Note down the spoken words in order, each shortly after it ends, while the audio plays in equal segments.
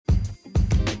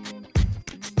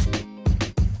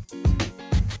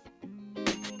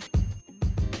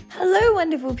Hello,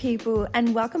 wonderful people,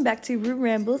 and welcome back to Room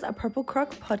Rambles, a Purple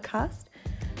Croc podcast.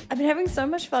 I've been having so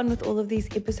much fun with all of these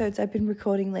episodes I've been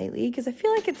recording lately because I feel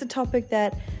like it's a topic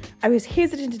that I was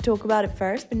hesitant to talk about at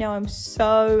first, but now I'm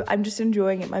just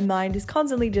enjoying it. My mind is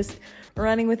constantly just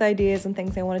running with ideas and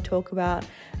things I want to talk about.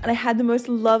 And I had the most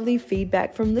lovely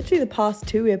feedback from literally the past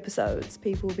 2 episodes,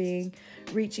 people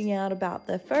reaching out about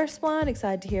the first one,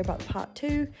 excited to hear about part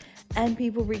 2, and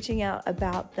people reaching out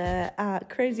about the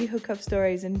crazy hookup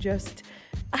stories and just,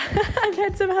 I've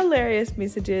had some hilarious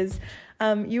messages.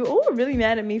 You all were really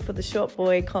mad at me for the short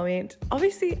boy comment.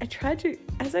 Obviously, I tried to,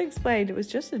 as I explained, it was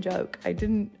just a joke. I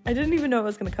didn't even know it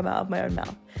was going to come out of my own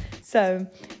mouth. So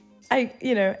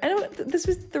this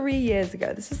was 3 years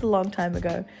ago. This is a long time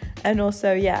ago. And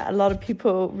also, a lot of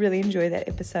people really enjoy that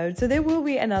episode. So there will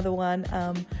be another one.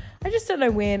 I just don't know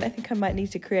when. I think I might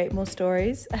need to create more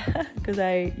stories because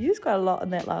I used quite a lot on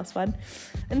that last one.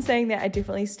 And saying that, I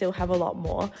definitely still have a lot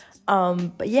more.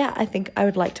 But I think I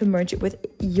would like to merge it with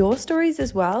your stories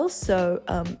as well. So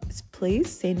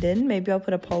please send in. Maybe I'll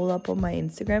put a poll up on my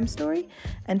Instagram story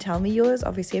and tell me yours.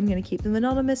 Obviously, I'm going to keep them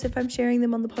anonymous if I'm sharing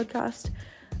them on the podcast.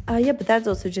 But that's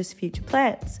also just future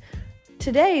plans.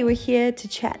 Today, we're here to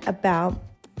chat about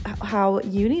how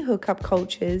uni hookup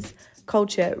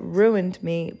culture ruined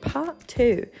me, part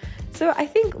 2. So I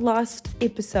think last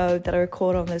episode that I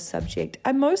recorded on this subject,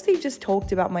 I mostly just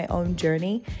talked about my own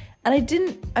journey. And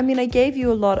I gave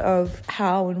you a lot of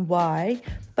how and why,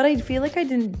 but I feel like I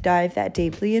didn't dive that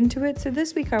deeply into it. So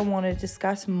this week I want to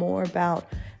discuss more about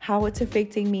how it's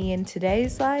affecting me in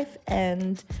today's life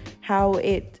and how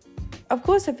it, of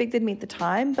course, affected me at the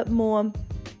time, but more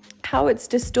how it's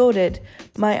distorted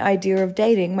my idea of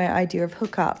dating, my idea of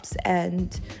hookups,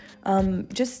 and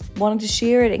just wanted to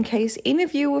share it in case any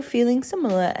of you were feeling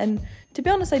similar. And to be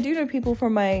honest, I do know people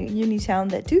from my uni town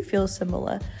that do feel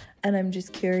similar, and I'm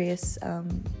just curious,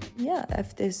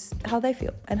 if how they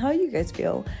feel and how you guys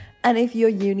feel, and if your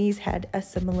unis had a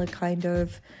similar kind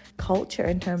of culture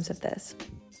in terms of this.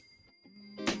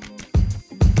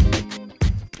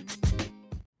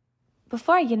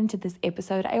 Before I get into this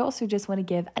episode, I also just want to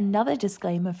give another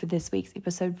disclaimer for this week's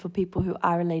episode for people who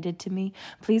are related to me.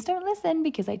 Please don't listen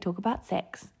because I talk about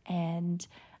sex and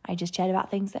I just chat about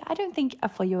things that I don't think are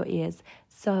for your ears.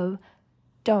 So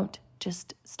don't.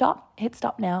 Just stop. Hit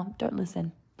stop now. Don't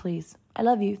listen, please. I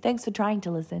love you. Thanks for trying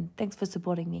to listen. Thanks for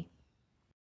supporting me.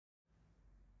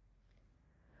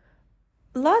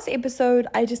 Last episode,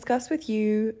 I discussed with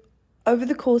you over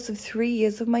the course of 3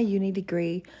 years of my uni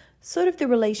degree sort of the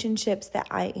relationships that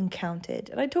I encountered.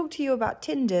 And I talked to you about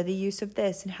Tinder, the use of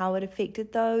this and how it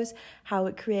affected those, how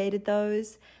it created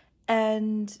those.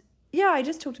 And I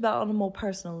just talked about it on a more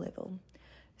personal level.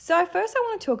 So first I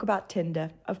want to talk about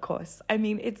Tinder, of course. I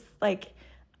mean, it's like,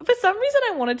 for some reason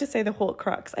I wanted to say the whole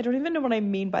crux. I don't even know what I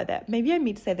mean by that. Maybe I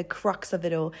mean to say the crux of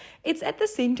it all. It's at the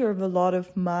center of a lot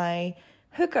of my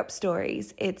hookup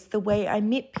stories. It's the way I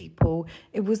met people.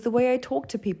 It was the way I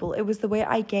talked to people. It was the way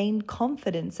I gained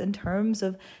confidence in terms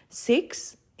of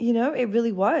sex. It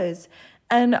really was.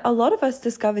 And a lot of us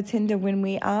discover Tinder when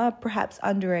we are perhaps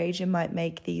underage and might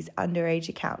make these underage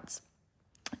accounts.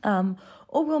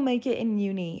 Or we'll make it in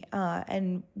uni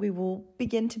and we will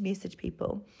begin to message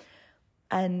people.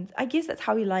 And I guess that's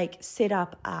how we set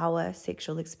up our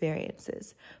sexual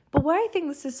experiences. But why I think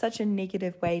this is such a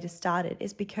negative way to start it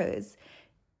is because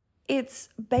it's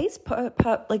based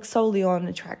solely on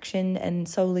attraction and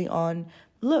solely on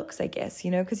looks, I guess,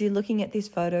 because you're looking at these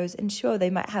photos and sure, they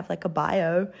might have a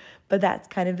bio, but that's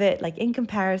kind of it. In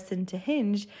comparison to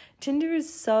Hinge, Tinder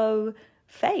is so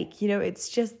fake, it's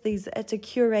just it's a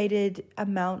curated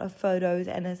amount of photos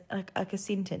and a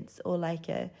sentence or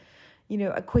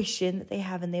a question that they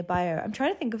have in their bio. I'm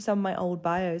trying to think of some of my old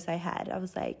bios I had. I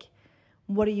was like,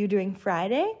 what are you doing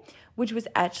Friday? Which was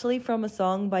actually from a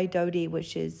song by Dodie,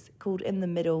 which is called In the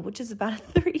Middle, which is about a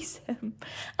threesome.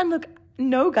 And look,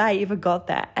 no guy ever got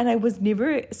that. And I was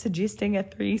never suggesting a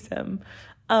threesome.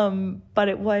 But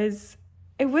it was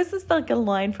just a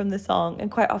line from the song.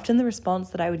 And quite often the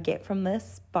response that I would get from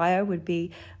this bio would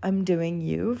be, I'm doing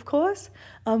you, of course,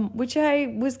 which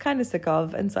I was kind of sick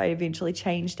of. And so I eventually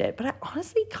changed it. But I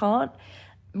honestly can't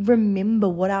remember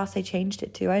what else I changed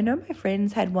it to. I know my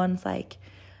friends had ones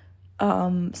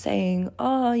saying,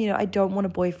 I don't want a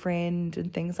boyfriend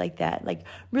and things like that.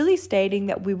 Really stating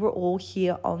that we were all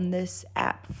here on this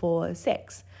app for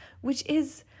sex, which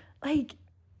is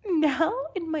now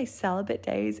in my celibate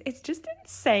days, it's just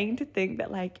insane to think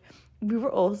that we were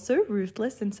all so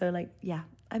ruthless and so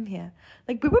I'm here.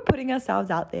 We were putting ourselves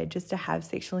out there just to have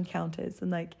sexual encounters.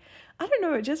 And I don't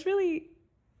know, it just really,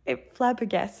 it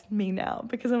flabbergasted me now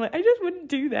because I'm I just wouldn't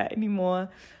do that anymore.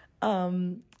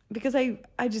 because I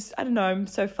don't know, I'm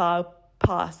so far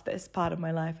past this part of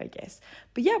my life, I guess.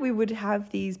 But yeah, we would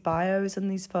have these bios and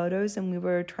these photos, and we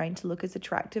were trying to look as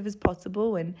attractive as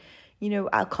possible. And, you know,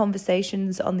 our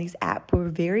conversations on these apps were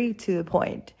very to the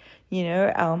point. You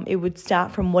know, it would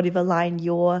start from whatever line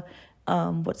your,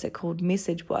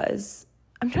 message was.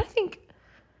 I'm trying to think.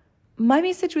 My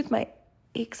message with my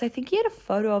ex, I think he had a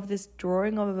photo of this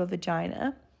drawing of a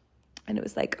vagina. And it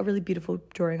was like a really beautiful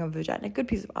drawing of a vagina, a good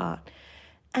piece of art.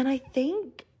 And I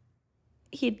think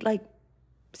he'd like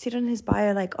said on his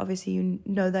bio, like, obviously, you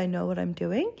know that I know what I'm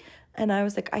doing. And I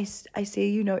was like, I see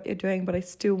you know what you're doing, but I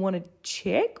still want to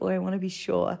check, or I want to be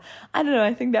sure. I don't know.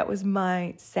 I think that was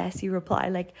my sassy reply.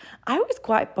 Like, I was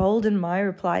quite bold in my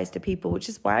replies to people, which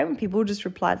is why when people just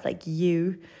replied like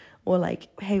you or like,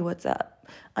 hey, what's up?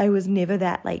 I was never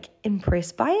that like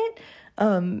impressed by it.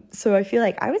 So I feel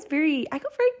like I got very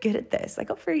good at this. I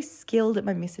got very skilled at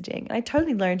my messaging, and I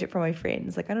totally learned it from my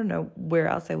friends. Like, I don't know where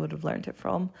else I would have learned it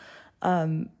from.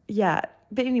 Yeah.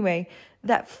 But anyway,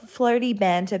 that flirty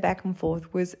banter back and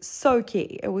forth was so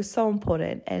key. It was so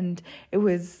important. And it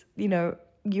was, you know,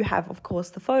 you have, of course,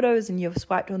 the photos, and you've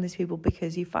swiped on these people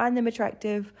because you find them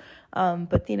attractive.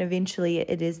 But then eventually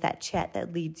it is that chat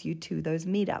that leads you to those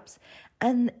meetups.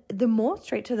 And the more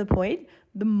straight to the point,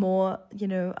 the more, you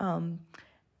know,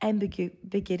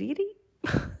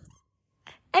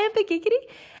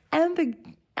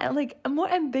 more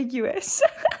ambiguous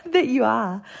that you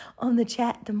are on the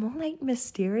chat, the more like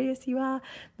mysterious you are,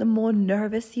 the more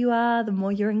nervous you are, the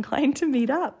more you're inclined to meet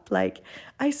up. Like,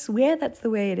 I swear that's the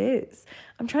way it is.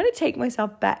 I'm trying to take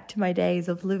myself back to my days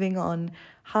of living on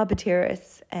Harbour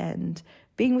Terrace and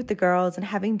being with the girls and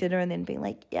having dinner and then being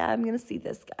like, yeah, I'm going to see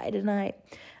this guy tonight.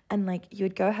 And like, you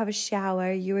would go have a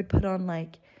shower, you would put on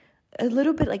like a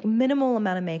little bit, like minimal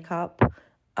amount of makeup,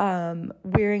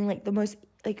 wearing like the most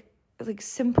like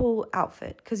simple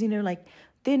outfit, because, you know, like,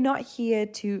 they're not here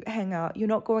to hang out, you're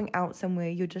not going out somewhere,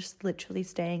 you're just literally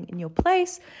staying in your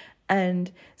place.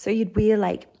 And so you'd wear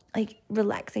like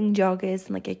relaxing joggers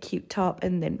and like a cute top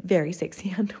and then very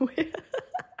sexy underwear.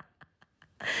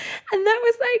 And that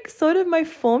was like sort of my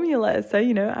formula. So,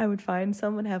 you know, I would find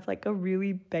someone, have like a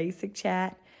really basic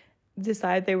chat,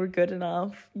 decide they were good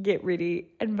enough, get ready,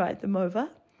 invite them over.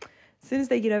 As soon as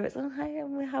they get over, it's like, hi,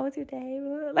 how was your day?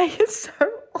 Like, it's so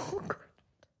awkward.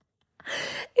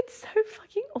 It's so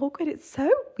fucking awkward. It's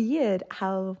so weird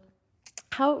how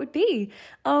it would be.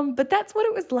 But that's what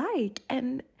it was like.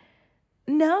 And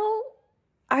now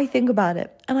I think about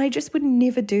it, and I just would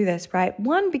never do this, right?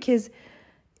 One, because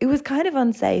it was kind of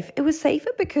unsafe. It was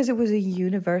safer because it was a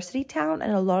university town,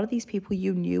 and a lot of these people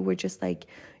you knew were just like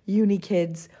uni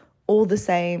kids, all the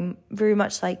same, very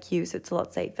much like you, so it's a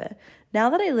lot safer. Now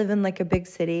that I live in like a big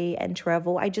city and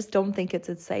travel, I just don't think it's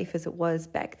as safe as it was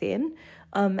back then.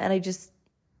 And I just,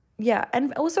 yeah,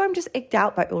 and also I'm just icked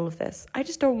out by all of this. I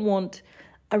just don't want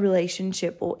a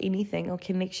relationship or anything or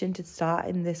connection to start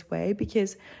in this way,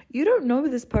 because you don't know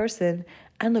this person.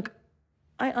 And look,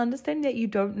 I understand that you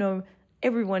don't know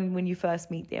everyone when you first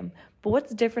meet them, but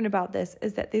what's different about this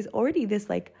is that there's already this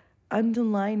like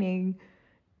underlining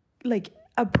like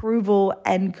approval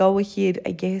and go ahead,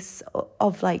 I guess,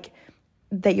 of like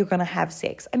that you're going to have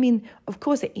sex. I mean, of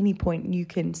course, at any point you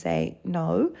can say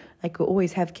no, like we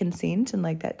always have consent, and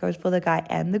like that goes for the guy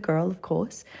and the girl, of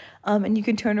course. And you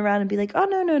can turn around and be like, oh,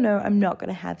 no, I'm not going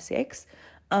to have sex.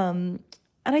 And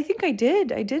I think I did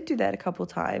do that a couple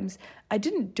times. I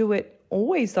didn't do it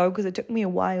always though, because it took me a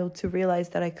while to realize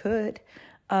that I could.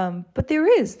 But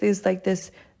there's like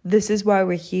this is why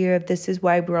we're here. This is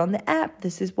why we're on the app.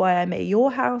 This is why I'm at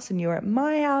your house and you're at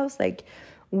my house. Like,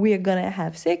 we're going to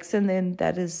have sex. And then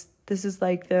this is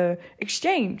like the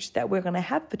exchange that we're going to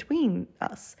have between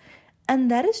us.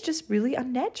 And that is just really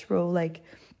unnatural. Like,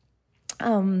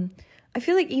 I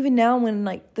feel like even now, when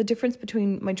like the difference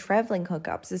between my traveling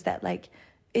hookups is that like,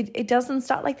 it doesn't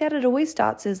start like that. It always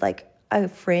starts as like a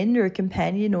friend or a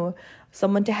companion or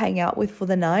someone to hang out with for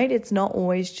the night. It's not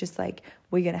always just like,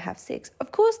 we're going to have sex.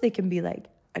 Of course, there can be like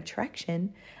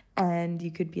attraction, and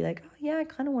you could be like, oh yeah, I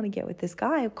kind of want to get with this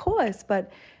guy, of course.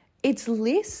 But it's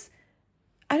less,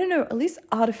 I don't know, at least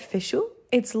artificial.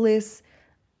 It's less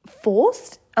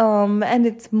forced. And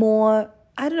it's more,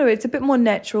 I don't know, it's a bit more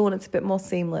natural and it's a bit more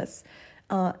seamless.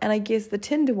 And I guess the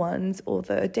Tinder ones or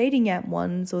the dating app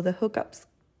ones or the hookups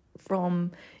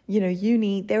from, you know,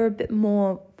 uni, they're a bit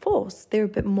more forced. They're a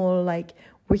bit more like,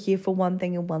 we're here for one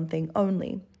thing and one thing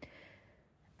only.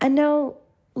 And now,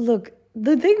 look,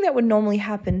 the thing that would normally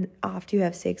happen after you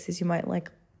have sex is you might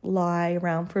like lie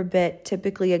around for a bit.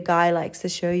 Typically, a guy likes to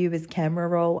show you his camera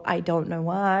roll. I don't know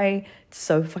why. It's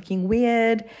so fucking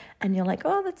weird. And you're like,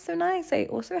 oh, that's so nice. I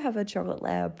also have a chocolate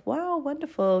lab. Wow,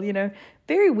 wonderful.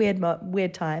 Very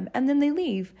weird time. And then they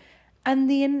leave. And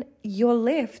then you're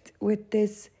left with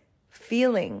this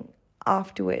feeling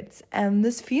afterwards. And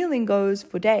this feeling goes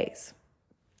for days.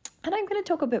 And I'm going to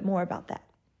talk a bit more about that.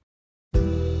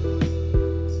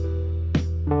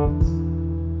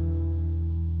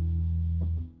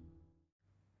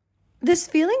 This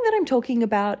feeling that I'm talking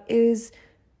about is,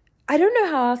 I don't know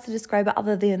how else to describe it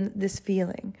other than this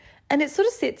feeling. And it sort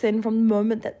of sets in from the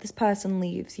moment that this person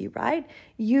leaves you, right?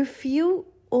 You feel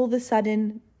all of a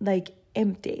sudden like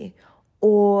empty,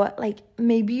 or like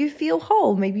maybe you feel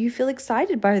whole, maybe you feel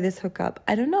excited by this hookup.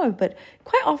 I don't know, but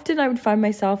quite often I would find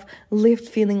myself left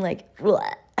feeling like,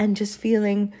 bleh, and just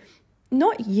feeling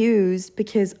not used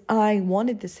because I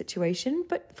wanted this situation,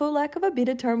 but for lack of a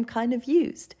better term, kind of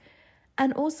used.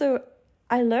 And also,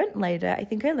 I learned later, I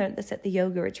think I learned this at the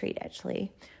yoga retreat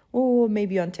actually, or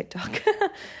maybe on TikTok,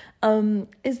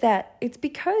 is that it's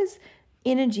because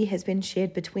energy has been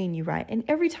shared between you, right? And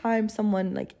every time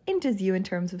someone like enters you in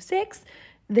terms of sex,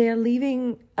 they're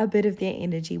leaving a bit of their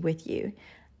energy with you.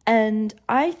 And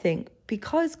I think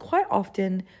because quite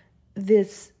often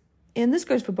this, and this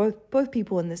goes for both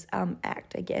people in this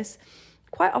act, I guess,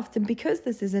 quite often because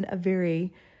this isn't a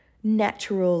very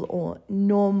natural or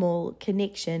normal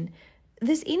connection,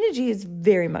 this energy is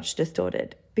very much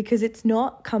distorted because it's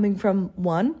not coming from,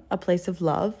 one, a place of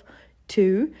love,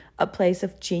 two, a place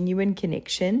of genuine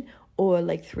connection, or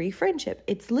like three, friendship.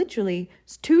 It's literally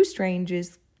two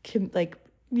strangers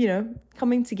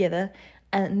coming together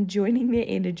and joining their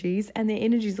energies, and their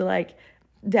energies are like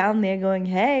down there going,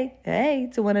 hey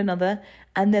to one another,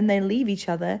 and then they leave each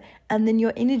other, and then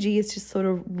your energy is just sort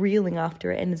of reeling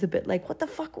after it and is a bit like, what the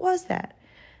fuck was that?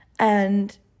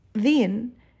 And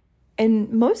then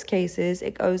in most cases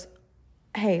it goes,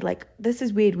 hey, like, this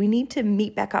is weird. We need to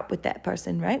meet back up with that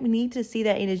person, right? We need to see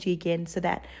that energy again so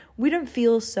that we don't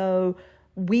feel so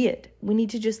weird. We need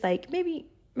to just like, maybe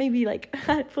like,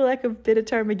 for lack of a better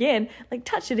term again, like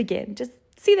touch it again. Just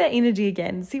see that energy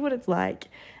again, see what it's like.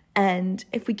 And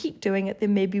if we keep doing it,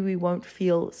 then maybe we won't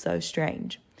feel so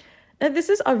strange. Now, this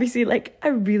is obviously like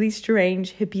a really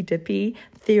strange, hippy-dippy,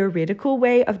 theoretical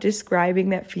way of describing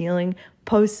that feeling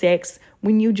post-sex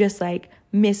when you just like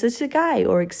message a guy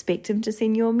or expect him to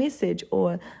send you a message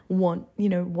or want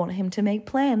him to make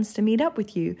plans to meet up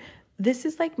with you. This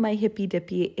is like my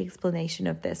hippy-dippy explanation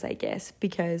of this, I guess,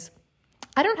 because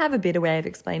I don't have a better way of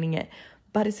explaining it.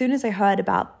 But as soon as I heard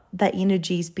about the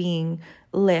energies being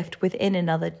left within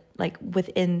another, like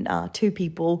within two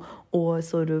people, or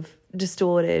sort of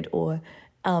distorted or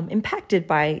impacted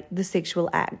by the sexual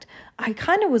act, I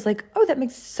kind of was like, oh, that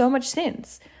makes so much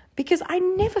sense. Because I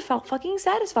never felt fucking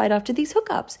satisfied after these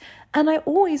hookups. And I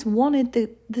always wanted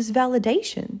this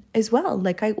validation as well.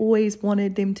 Like, I always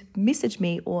wanted them to message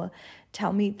me or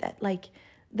tell me that, like,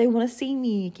 they want to see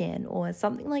me again or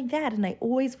something like that. And I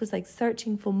always was, like,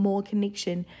 searching for more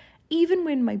connection, even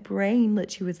when my brain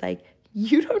literally was like,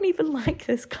 you don't even like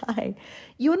this guy.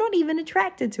 You're not even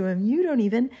attracted to him. You don't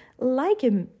even like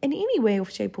him in any way or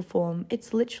shape or form.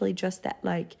 It's literally just that,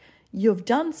 like, you've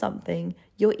done something,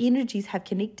 your energies have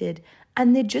connected,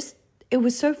 and it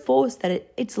was so forced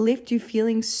that it's left you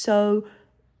feeling so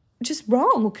just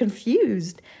wrong or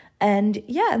confused. And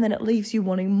then it leaves you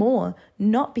wanting more,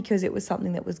 not because it was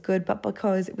something that was good, but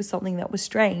because it was something that was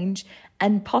strange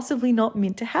and possibly not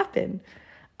meant to happen.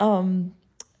 And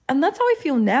that's how I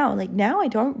feel now. Like, now I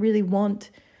don't really want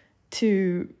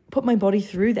to put my body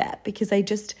through that because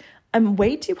I'm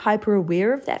way too hyper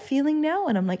aware of that feeling now.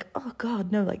 And I'm like, oh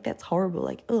God, no, like that's horrible.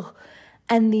 Like, ugh.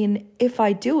 And then if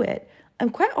I do it, I'm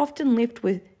quite often left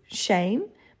with shame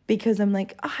because I'm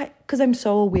like, because I'm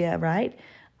so aware, right?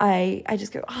 I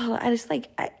just go,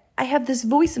 I have this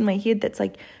voice in my head that's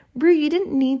like, bro, you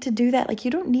didn't need to do that. Like, you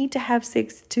don't need to have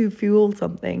sex to feel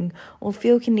something or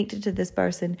feel connected to this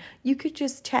person. You could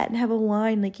just chat and have a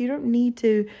wine. Like, you don't need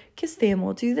to kiss them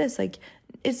or do this. Like,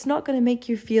 it's not going to make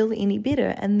you feel any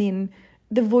better. And then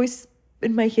the voice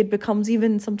in my head becomes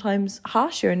even sometimes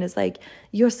harsher and it's like,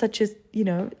 you're such a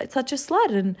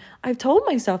slut. And I've told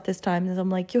myself this time that I'm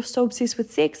like, you're so obsessed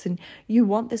with sex and you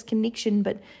want this connection,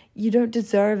 but you don't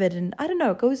deserve it. And I don't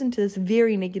know, it goes into this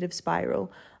very negative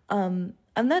spiral. And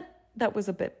that was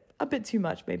a bit too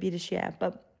much maybe to share,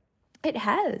 but it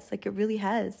really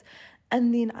has.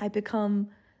 And then I become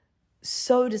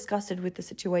so disgusted with the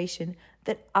situation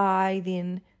that I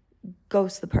then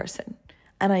ghost the person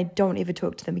and I don't ever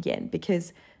talk to them again,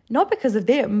 because not because of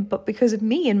them, but because of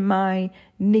me and my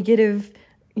negative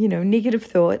negative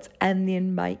thoughts, and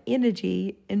then my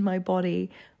energy in my body,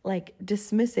 like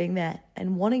dismissing that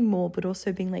and wanting more, but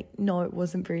also being like, no, it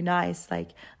wasn't very nice. Like,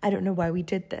 I don't know why we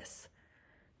did this.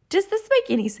 Does this make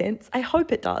any sense? I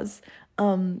hope it does.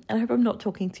 And I hope I'm not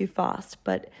talking too fast,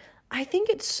 but I think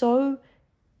it's so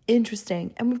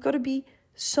interesting, and we've got to be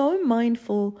so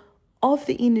mindful of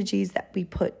the energies that we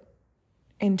put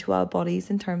into our bodies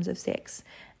in terms of sex.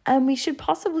 And we should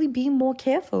possibly be more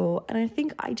careful. And I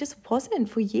think I just wasn't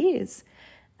for years.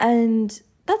 And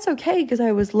that's okay, because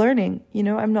I was learning.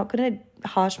 I'm not going to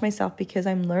harsh myself because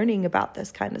I'm learning about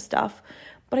this kind of stuff.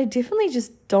 But I definitely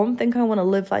just don't think I want to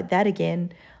live like that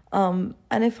again. And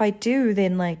if I do,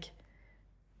 then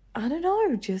I don't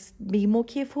know, just be more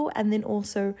careful, and then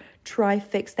also try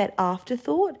fix that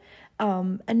afterthought.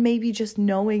 And maybe just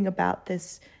knowing about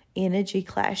this energy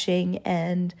clashing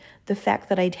and the fact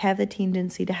that I'd have the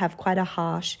tendency to have quite a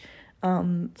harsh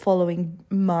following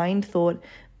mind thought,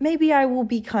 maybe I will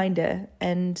be kinder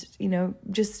and,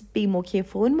 just be more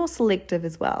careful and more selective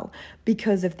as well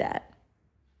because of that.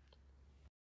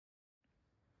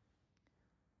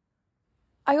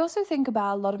 I also think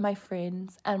about a lot of my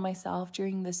friends and myself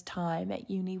during this time at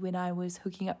uni when I was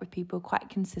hooking up with people quite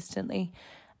consistently,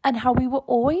 and how we were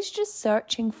always just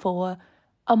searching for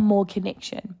a more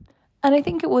connection. And I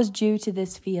think it was due to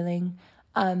this feeling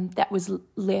that was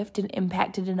left and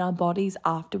impacted in our bodies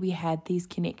after we had these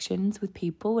connections with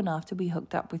people and after we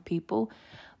hooked up with people.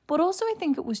 But also I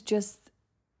think it was just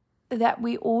that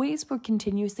we always were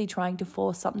continuously trying to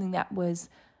force something that was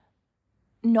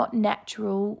not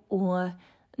natural or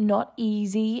not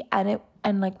easy, and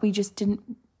we just didn't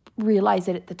realize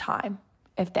it at the time,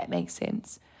 if that makes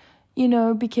sense.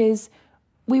 Because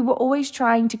we were always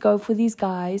trying to go for these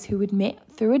guys who we'd met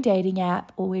through a dating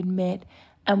app, or we'd met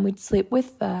and we'd slept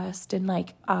with first,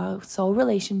 and our sole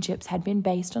relationships had been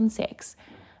based on sex,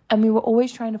 and we were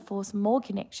always trying to force more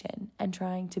connection and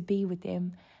trying to be with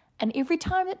them. And every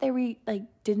time that they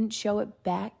didn't show it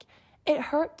back, it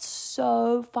hurt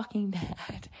so fucking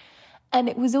bad. And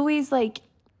it was always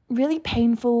really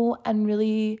painful and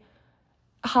really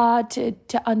hard to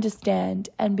understand.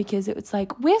 And because it was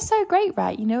we're so great,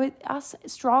 right? Us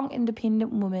strong,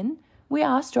 independent women, we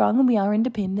are strong and we are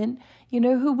independent,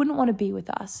 who wouldn't want to be with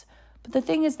us? But the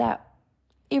thing is that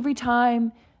every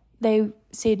time they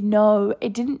said no,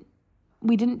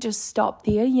 we didn't just stop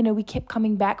there. We kept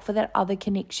coming back for that other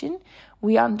connection.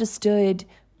 We understood.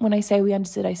 When I say we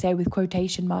understood, I say with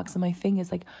quotation marks on my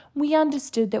fingers, we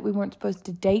understood that we weren't supposed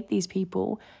to date these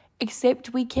people,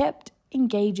 except we kept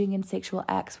engaging in sexual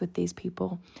acts with these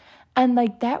people. And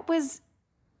that was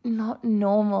not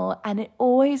normal. And it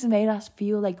always made us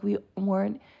feel like we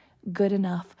weren't good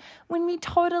enough when we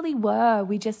totally were.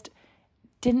 We just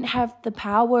didn't have the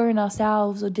power in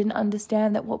ourselves, or didn't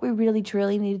understand that what we really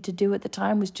truly needed to do at the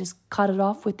time was just cut it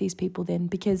off with these people then.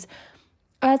 Because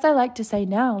as I like to say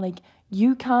now,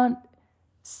 you can't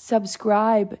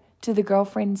subscribe to the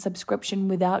girlfriend subscription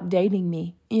without dating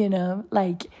me,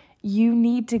 you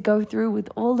need to go through with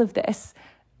all of this,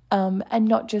 and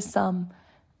not just some,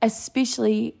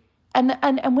 especially, and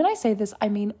when I say this, I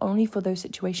mean only for those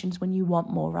situations when you want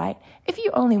more, right? If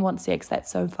you only want sex, that's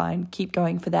so fine. Keep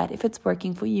going for that. If it's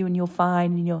working for you and you're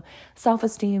fine and your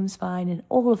self-esteem's fine and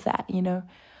all of that,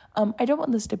 I don't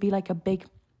want this to be a big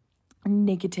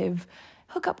negative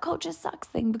hookup culture sucks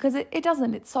thing, because it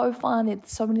doesn't. It's so fun.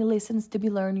 It's so many lessons to be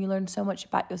learned. You learn so much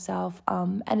about yourself,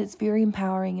 and it's very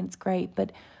empowering and it's great.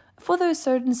 But for those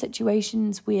certain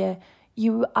situations where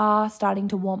you are starting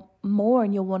to want more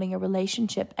and you're wanting a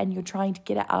relationship and you're trying to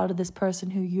get it out of this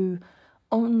person who you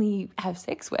only have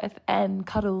sex with and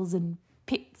cuddles and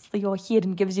pets your head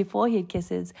and gives you forehead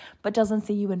kisses, but doesn't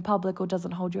see you in public or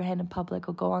doesn't hold your hand in public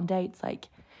or go on dates,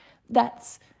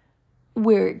 that's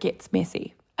where it gets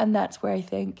messy. And that's where I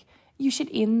think you should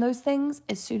end those things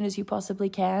as soon as you possibly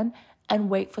can and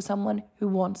wait for someone who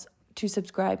wants to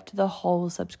subscribe to the whole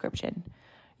subscription,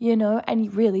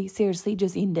 and really, seriously,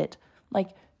 just end it.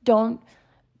 Don't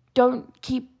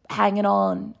keep hanging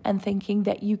on and thinking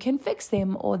that you can fix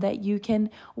them or that you can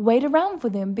wait around for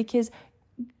them, because,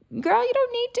 girl, you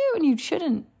don't need to, and you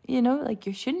shouldn't,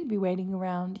 you shouldn't be waiting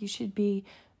around. You should be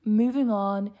moving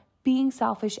on, being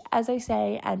selfish, as I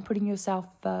say, and putting yourself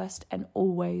first and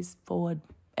always forward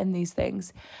in these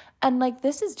things. And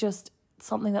this is just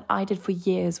something that I did for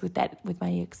years with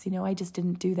my ex. I just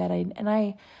didn't do that.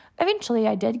 I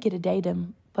eventually did get a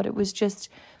datum, but it was just,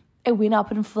 it went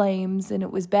up in flames and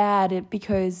it was bad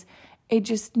because it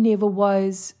just never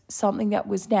was something that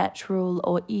was natural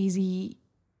or easy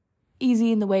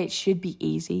in the way it should be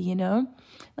easy,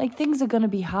 Things are going to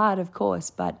be hard, of course,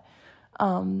 but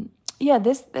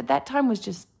that time was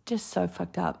just just so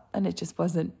fucked up, and it just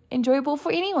wasn't enjoyable for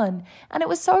anyone. And it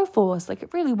was so forced, like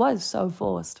it really was so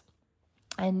forced.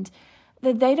 And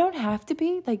that they don't have to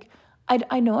be, like,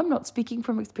 I know I'm not speaking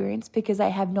from experience because I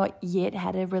have not yet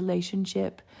had a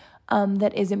relationship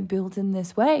that isn't built in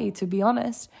this way, to be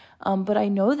honest. But I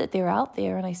know that they're out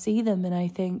there, and I see them, and I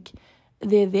think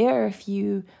they're there if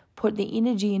you put the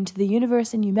energy into the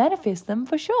universe and you manifest them,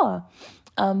 for sure.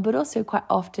 But also quite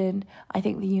often, I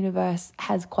think the universe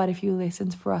has quite a few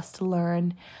lessons for us to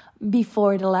learn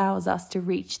before it allows us to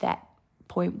reach that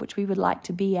point which we would like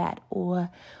to be at, or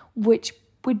which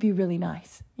would be really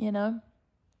nice, you know?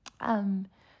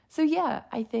 So yeah,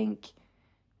 I think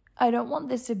I don't want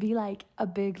this to be like a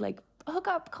big, like,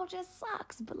 hookup culture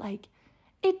sucks, but like,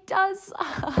 it does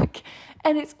suck.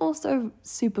 And it's also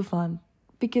super fun,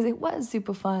 because it was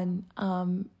super fun.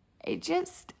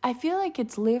 I feel like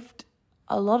it's left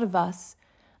a lot of us,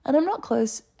 and I'm not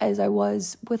close as I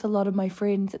was with a lot of my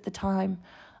friends at the time,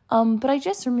 but I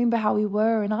just remember how we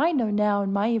were, and I know now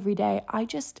in my everyday, I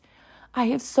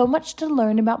have so much to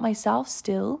learn about myself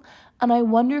still, and I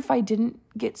wonder if I didn't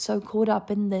get so caught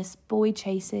up in this boy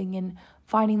chasing and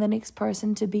finding the next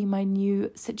person to be my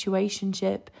new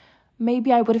situationship,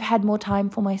 maybe I would have had more time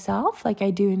for myself like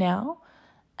I do now.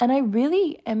 And I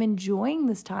really am enjoying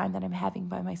this time that I'm having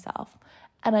by myself.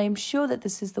 And I am sure that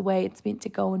this is the way it's meant to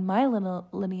go in my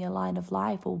linear line of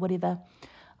life, or whatever.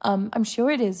 I'm sure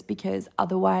it is, because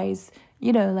otherwise,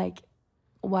 like,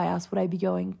 why else would I be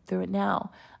going through it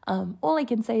now? All I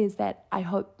can say is that I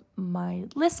hope my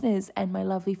listeners and my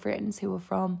lovely friends who are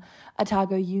from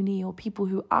Otago Uni, or people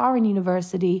who are in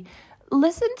university,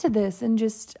 listen to this and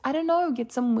just, I don't know,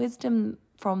 get some wisdom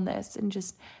from this, and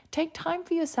just take time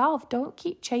for yourself. Don't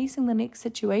keep chasing the next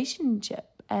situationship,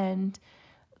 and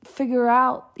figure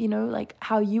out, like,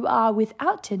 how you are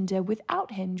without Tinder,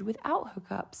 without Hinge, without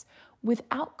hookups,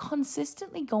 without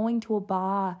consistently going to a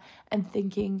bar and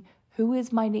thinking, who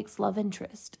is my next love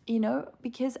interest?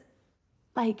 Because,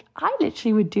 like, I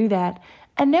literally would do that,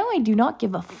 and now I do not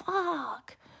give a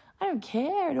fuck. I don't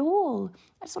care at all.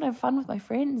 I just want to have fun with my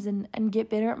friends and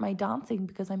get better at my dancing,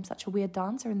 because I'm such a weird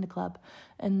dancer in the club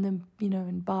and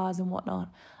in bars and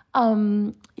whatnot.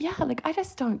 Like, I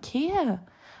just don't care.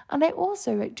 And I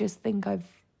also just think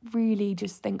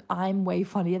I'm way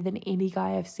funnier than any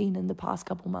guy I've seen in the past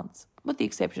couple months, with the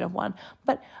exception of one.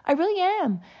 But I really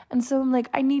am. And so I'm like,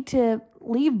 I need to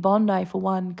leave Bondi for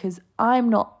one, because I'm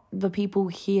not the people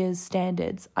here's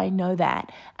standards. I know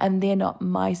that. And they're not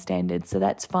my standards. So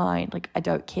that's fine. Like, I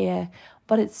don't care.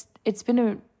 But it's been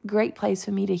a great place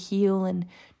for me to heal and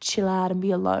chill out and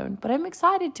be alone. But I'm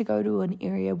excited to go to an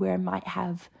area where I might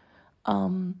have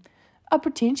a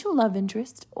potential love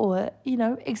interest, or,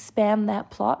 expand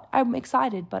that plot. I'm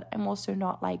excited, but I'm also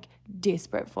not like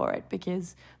desperate for it,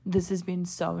 because this has been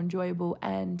so enjoyable.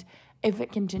 And if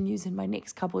it continues in my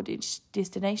next couple of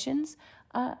destinations,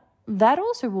 that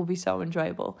also will be so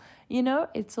enjoyable.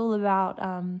 It's all about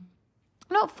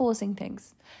not forcing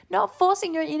things, not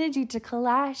forcing your energy to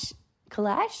clash.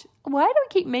 Why do I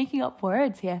keep making up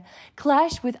words here?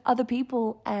 Clash with other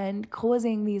people and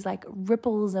causing these like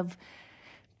ripples of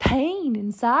pain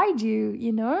inside you,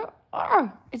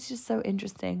 it's just so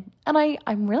interesting. And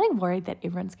I'm really worried that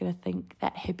everyone's going to think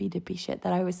that hippy dippy shit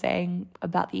that I was saying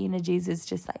about the energies is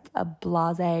just like a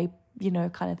blasé,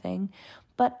 kind of thing.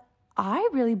 But I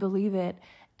really believe it.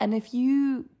 And if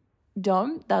you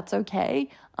don't, that's okay.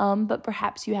 But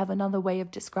perhaps you have another way of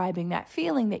describing that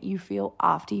feeling that you feel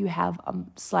after you have a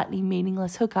slightly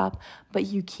meaningless hookup, but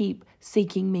you keep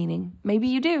seeking meaning. Maybe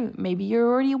you do. Maybe you're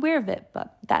already aware of it,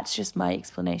 but that's just my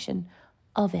explanation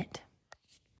of it.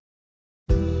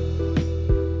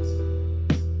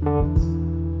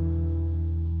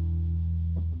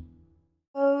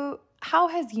 So, how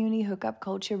has uni hookup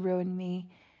culture ruined me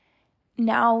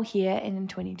now, here, and in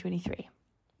 2023?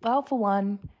 Well, for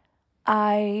one,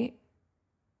 I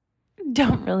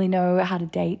don't really know how to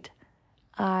date.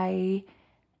 I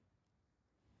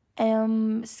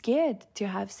am scared to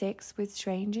have sex with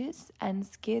strangers, and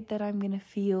scared that I'm going to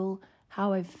feel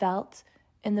how I've felt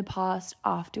in the past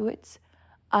afterwards.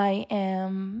 I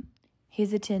am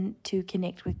hesitant to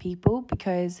connect with people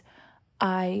because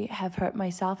I have hurt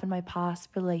myself in my past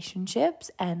relationships,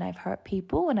 and I've hurt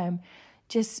people, and I'm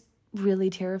just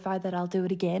really terrified that I'll do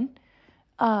it again.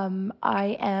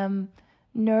 I am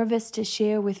nervous to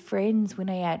share with friends when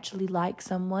I actually like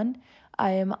someone.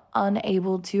 I am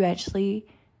unable to actually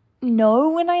know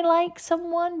when I like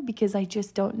someone, because I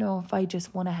just don't know if I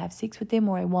just want to have sex with them,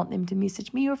 or I want them to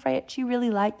message me, or if I actually really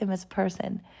like them as a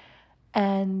person.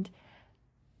 And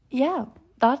yeah,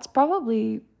 that's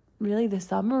probably really the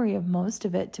summary of most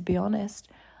of it, to be honest.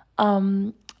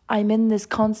 I'm in this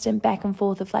constant back and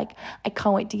forth of like, I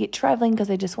can't wait to get traveling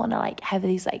because I just want to like have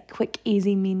these like quick,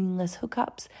 easy, meaningless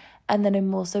hookups. And then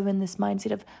I'm also in this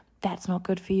mindset of that's not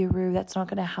good for you, Rue. That's not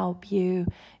going to help you.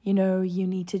 You know, you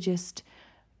need to just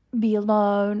be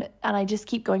alone. And I just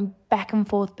keep going back and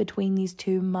forth between these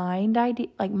two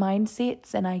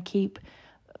mindsets. And I keep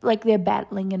like they're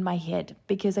battling in my head,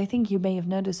 because I think you may have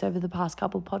noticed over the past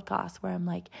couple podcasts where I'm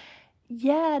like,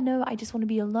 yeah, no, I just want to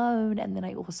be alone. And then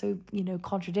I also,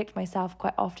 contradict myself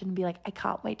quite often and be like, I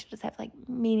can't wait to just have like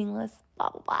meaningless, blah,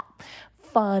 blah, blah,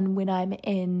 fun when I'm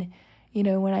in, the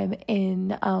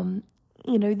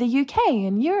UK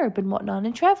and Europe and whatnot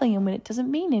and traveling, and when it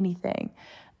doesn't mean anything.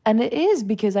 And it is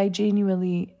because I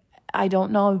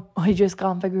don't know. I just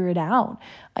can't figure it out.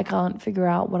 I can't figure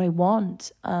out what I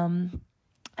want.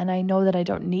 And I know that I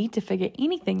don't need to figure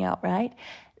anything out, right?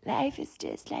 Life is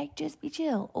just be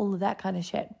chill, all of that kind of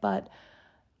shit. But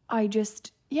I'm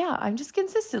just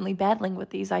consistently battling with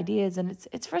these ideas, and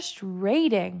it's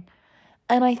frustrating.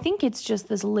 And I think it's just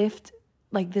this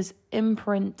this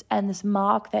imprint and this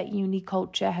mark that uni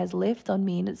culture has left on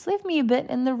me. And it's left me a bit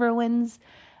in the ruins,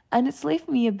 and it's left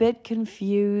me a bit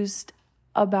confused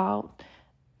about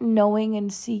knowing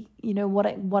and see,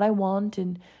 what I want,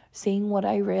 and seeing what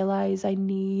I realize I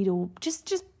need, or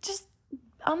just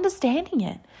understanding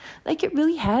it. Like, it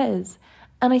really has.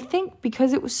 And I think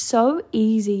because it was so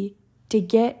easy to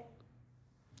get,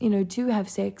 to have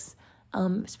sex,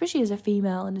 especially as a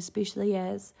female and especially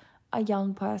as a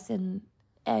young person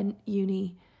and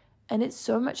uni, and it's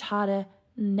so much harder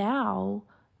now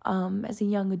as a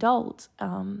young adult,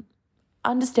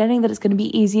 understanding that it's going to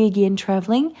be easy again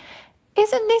traveling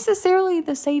isn't necessarily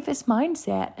the safest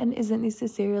mindset, and isn't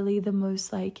necessarily the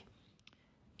most like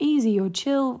easy or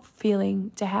chill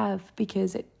feeling to have,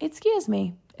 because it scares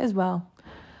me as well.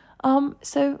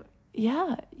 So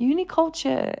yeah, uni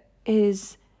culture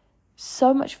is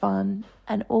so much fun,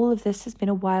 and all of this has been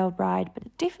a wild ride, but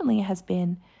it definitely has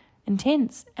been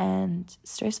intense and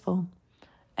stressful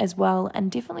as well,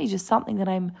 and definitely just something that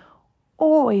I'm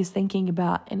always thinking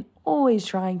about and always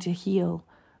trying to heal,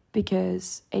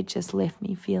 because it just left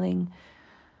me in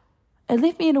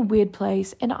a weird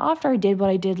place. And after I did what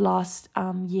I did last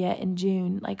year in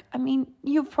June,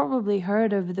 you've probably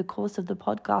heard over the course of the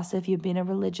podcast, if you've been a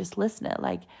religious listener,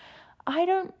 I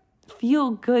don't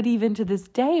feel good even to this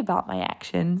day about my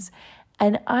actions.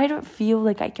 And I don't feel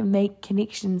like I can make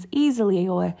connections easily,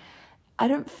 or I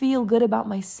don't feel good about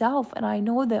myself. And I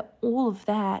know that all of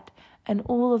that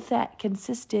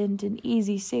consistent and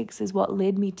easy sex is what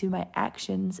led me to my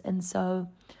actions. And so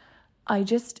I'm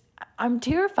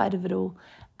terrified of it all.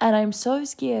 And I'm so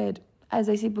scared, as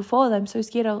I said before, that I'm so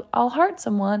scared I'll hurt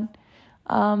someone.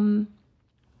 And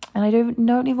I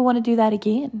don't even want to do that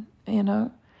again,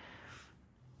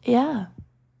 Yeah.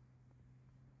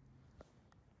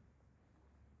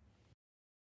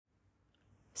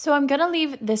 So I'm going to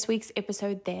leave this week's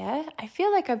episode there. I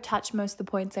feel like I've touched most of the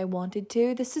points I wanted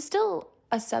to. This is still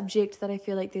a subject that I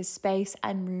feel like there's space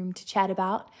and room to chat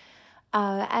about.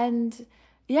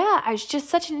 It's just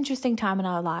such an interesting time in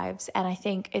our lives. And I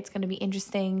think it's going to be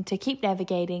interesting to keep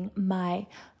navigating my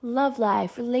love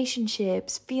life,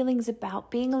 relationships, feelings about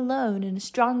being alone and a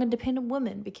strong, independent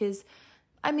woman. Because,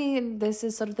 this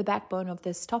is sort of the backbone of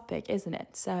this topic, isn't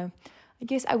it? So I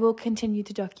guess I will continue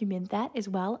to document that as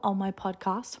well on my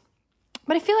podcast.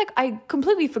 But I feel like I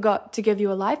completely forgot to give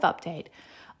you a life update.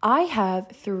 I have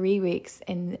 3 weeks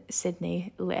in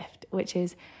Sydney left, which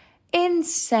is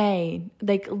insane,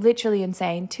 like literally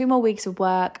insane. 2 more weeks of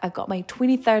work. I've got my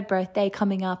 23rd birthday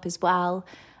coming up as well.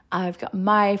 I've got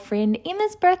my friend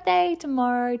Emma's birthday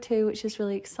tomorrow too, which is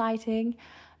really exciting.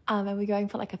 And we're going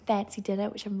for like a fancy dinner,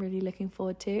 which I'm really looking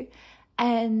forward to.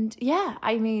 And yeah,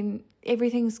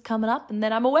 everything's coming up, and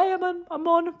then I'm away. I'm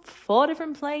on 4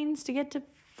 different planes to get to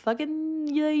fucking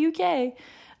the UK.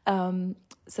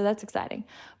 So that's exciting.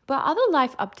 But other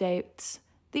life updates.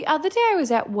 The other day I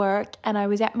was at work and I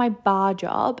was at my bar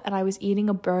job and I was eating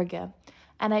a burger,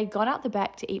 and I'd gone out the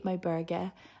back to eat my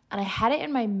burger, and I had it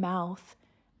in my mouth,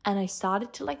 and I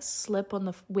started to slip on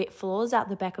the wet floors out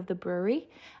the back of the brewery,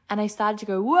 and I started to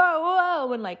go whoa,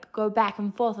 whoa, and go back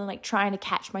and forth and trying to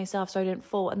catch myself so I didn't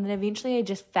fall. And then eventually I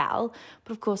just fell.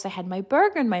 But of course I had my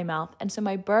burger in my mouth, and so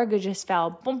my burger just fell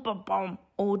boom, boom, boom,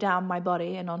 all down my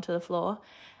body and onto the floor.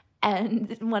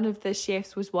 And one of the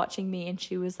chefs was watching me, and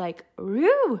she was like,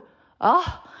 "Roo,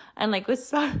 oh," and was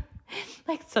so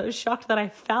so shocked that I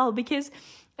fell, because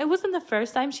it wasn't the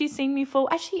first time she's seen me fall.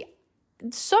 Actually,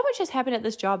 so much has happened at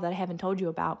this job that I haven't told you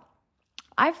about.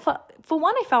 For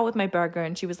one, I fell with my burger,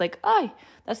 and she was like, "Oh,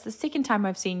 that's the second time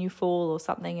I've seen you fall," or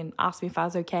something, and asked me if I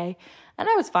was okay. And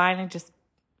I was fine. I just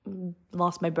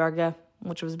lost my burger,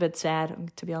 which was a bit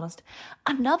sad, to be honest.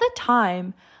 Another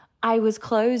time I was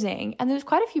closing and there was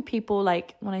quite a few people,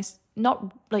 like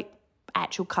not like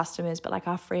actual customers, but like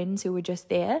our friends who were just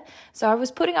there. So I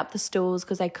was putting up the stools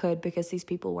because I could, because these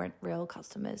people weren't real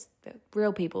customers. They're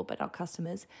real people, but not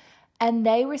customers. And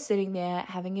they were sitting there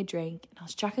having a drink and I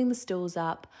was chucking the stools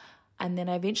up. And then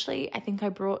eventually I think I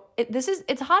brought it.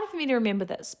 It's hard for me to remember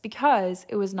this because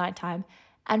it was nighttime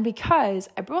and because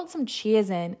I brought some chairs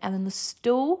in and then the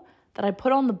stool that I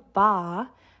put on the bar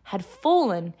had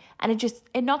fallen and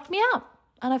it knocked me out.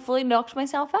 And I fully knocked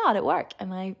myself out at work.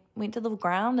 And I went to the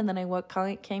ground and then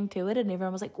I came to it and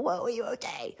everyone was like, whoa, are you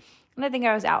okay? And I think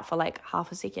I was out for like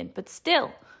half a second. But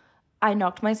still, I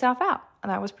knocked myself out.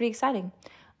 And that was pretty exciting.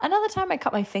 Another time I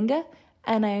cut my finger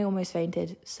and I almost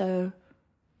fainted. So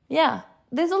yeah,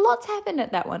 there's a lot's happened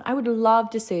at that one. I would love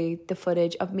to see the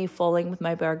footage of me falling with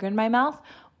my burger in my mouth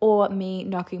or me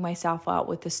knocking myself out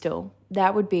with the stool.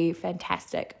 That would be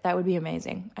fantastic. That would be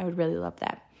amazing. I would really love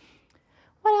that.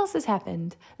 What else has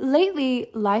happened?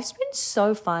 Lately, life's been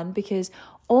so fun because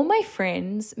all my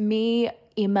friends, me,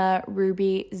 Emma,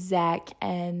 Ruby, Zach,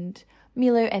 and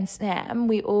Milo and Sam,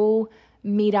 we all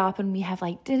meet up and we have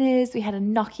like dinners. We had a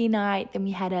gnocchi night, then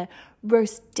we had a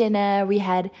roast dinner.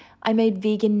 I made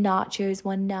vegan nachos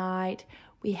one night.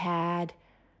 We had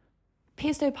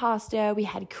pesto pasta. We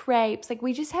had crepes. Like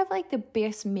we just have like the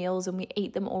best meals and we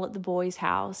eat them all at the boys'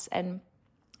 house. And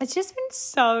it's just been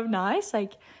so nice.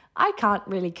 Like I can't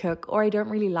really cook or I don't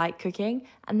really like cooking.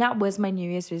 And that was my New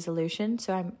Year's resolution.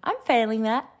 So I'm failing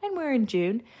that and we're in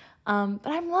June. But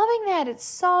I'm loving that.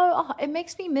 It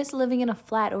makes me miss living in a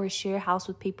flat or a share house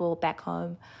with people back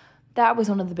home. That was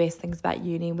one of the best things about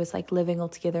uni was like living all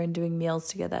together and doing meals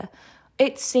together.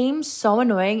 It seemed so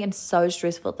annoying and so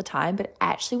stressful at the time, but it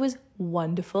actually was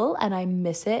wonderful and I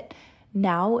miss it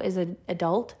now as an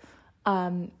adult.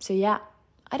 So yeah,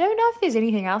 I don't know if there's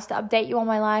anything else to update you on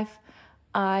my life.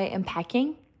 I am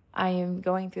packing. I am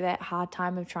going through that hard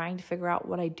time of trying to figure out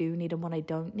what I do need and what I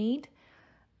don't need,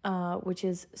 which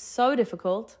is so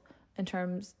difficult in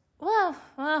terms,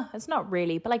 it's not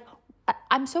really, but like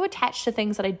I'm so attached to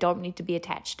things that I don't need to be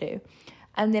attached to.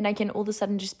 And then I can all of a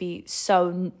sudden just be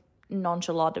so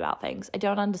nonchalant about things. I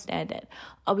don't understand it.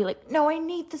 I'll be like, no, I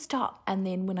need this top. And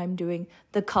then when I'm doing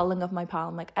the culling of my pile,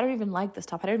 I'm like, I don't even like this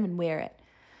top. I don't even wear it.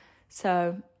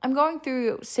 So I'm going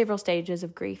through several stages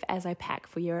of grief as I pack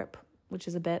for Europe, which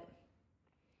is a bit.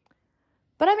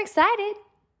 But I'm excited.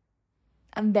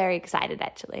 I'm very excited,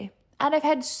 actually. And I've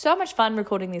had so much fun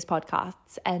recording these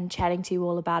podcasts and chatting to you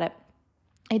all about it.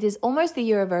 It is almost the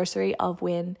year anniversary of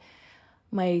when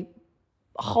my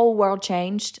whole world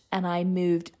changed and I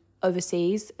moved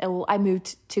overseas. I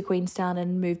moved to Queenstown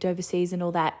and moved overseas and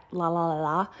all that,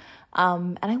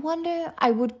 And I wonder,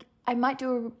 I might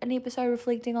do an episode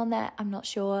reflecting on that. I'm not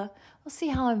sure. I'll see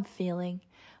how I'm feeling.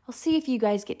 I'll see if you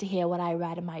guys get to hear what I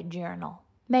write in my journal.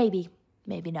 Maybe,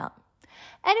 maybe not.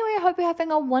 Anyway, I hope you're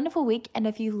having a wonderful week. And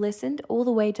if you listened all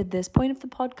the way to this point of the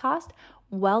podcast,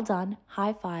 well done.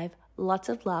 High five. Lots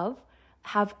of love.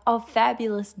 Have a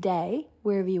fabulous day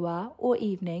wherever you are or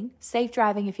evening. Safe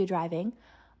driving if you're driving.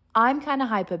 I'm kind of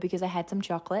hyper because I had some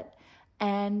chocolate.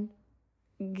 And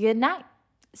good night.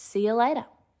 See you later.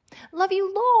 Love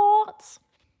you lots.